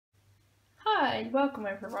Alright, welcome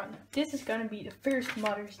everyone. This is going to be the first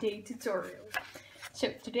Mother's Day tutorial.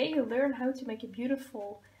 So today you'll learn how to make a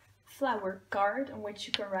beautiful flower card on which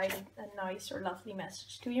you can write a nice or lovely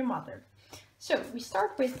message to your mother. So we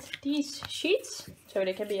start with these sheets. So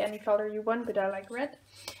they can be any color you want, but I like red.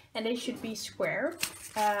 And they should be square.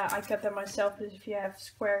 I cut them myself, but if you have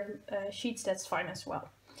square sheets, that's fine as well.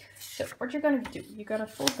 So what you're going to do, you're going to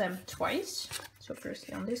fold them twice. So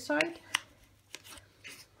firstly on this side.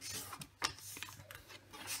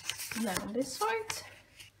 And then on this side.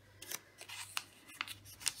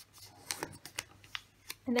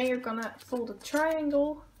 And then you're gonna fold a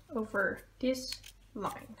triangle over this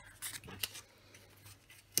line.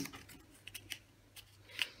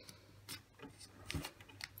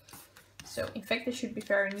 So in fact this should be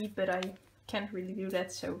very neat, but I can't really do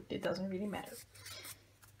that, so it doesn't really matter.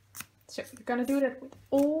 So you're gonna do that with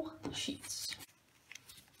all sheets.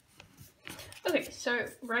 Okay, so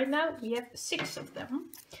right now we have 6 of them.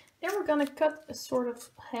 Then we're gonna cut a sort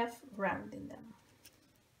of half round in them.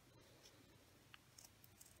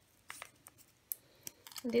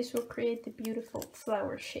 And this will create the beautiful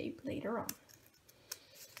flower shape later on.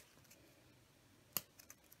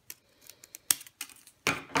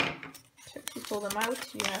 So if you pull them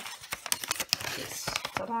out, you have this.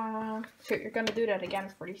 Ta-da! So you're gonna do that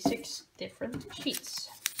again for these 6 different sheets.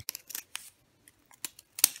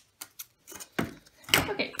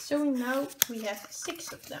 Okay, so now we have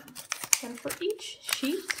 6 of them. And for each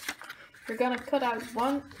sheet, you're gonna cut out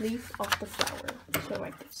 1 leaf of the flower. So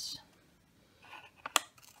like this.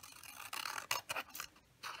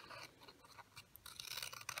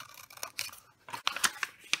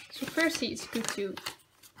 So firstly, it's good to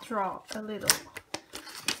draw a little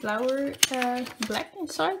flower black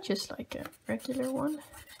inside, just like a regular one.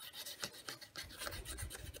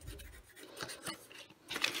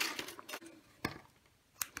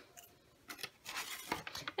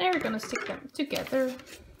 And we're gonna stick them together.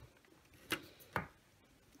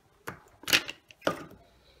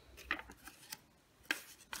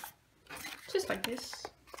 Just like this.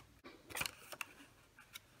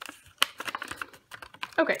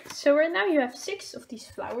 Okay, so right now you have 6 of these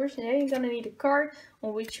flowers, and then you're gonna need a card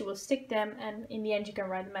on which you will stick them, and in the end you can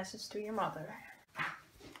write a message to your mother.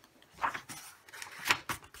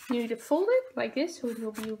 You need to fold it like this, so it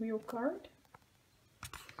will be a real card.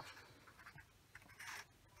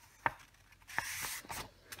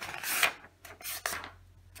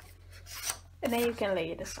 And then you can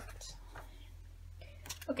lay it aside.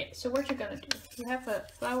 Okay, so what you're gonna do, you have a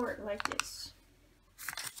flower like this.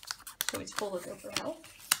 So it's folded over half.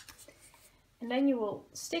 And then you will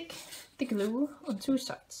stick the glue on 2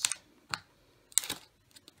 sides.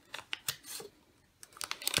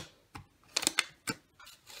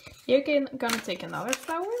 You're gonna take another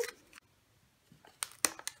flower.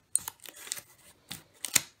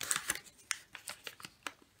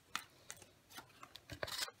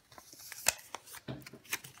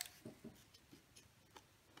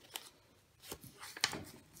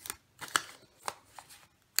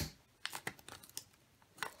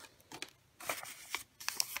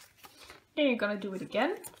 And you're gonna do it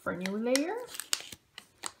again for a new layer.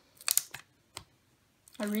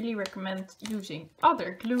 I really recommend using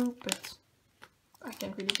other glue, but I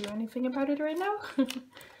can't really do anything about it right now. And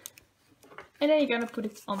then you're gonna put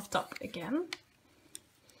it on top again.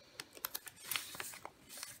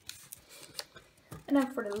 And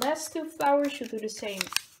then for the last 2 flowers, you'll do the same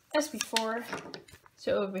as before.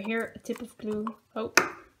 So over here, a tip of glue. Oh.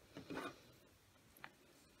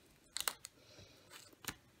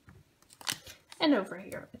 And over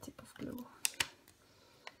here, a tip of glue.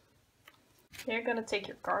 Then you're gonna take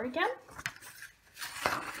your card again.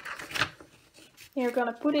 And you're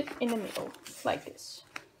gonna put it in the middle, like this.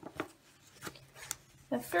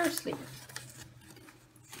 Then firstly,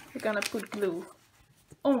 you're gonna put glue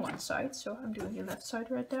on one side. So I'm doing the left side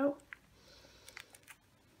right now.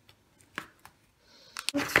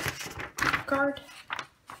 Card,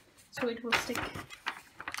 so it will stick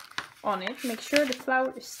on it. Make sure the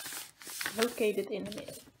flower is located in the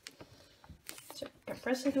middle. So you can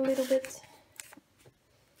press it a little bit.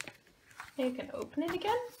 And you can open it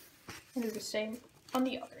again and do the same on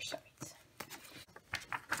the other side.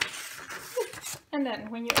 And then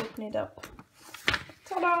when you open it up,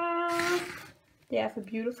 ta-da! They have a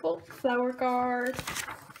beautiful flower card.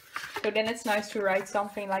 So then it's nice to write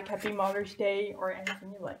something like Happy Mother's Day or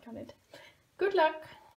anything you like on it. Good luck!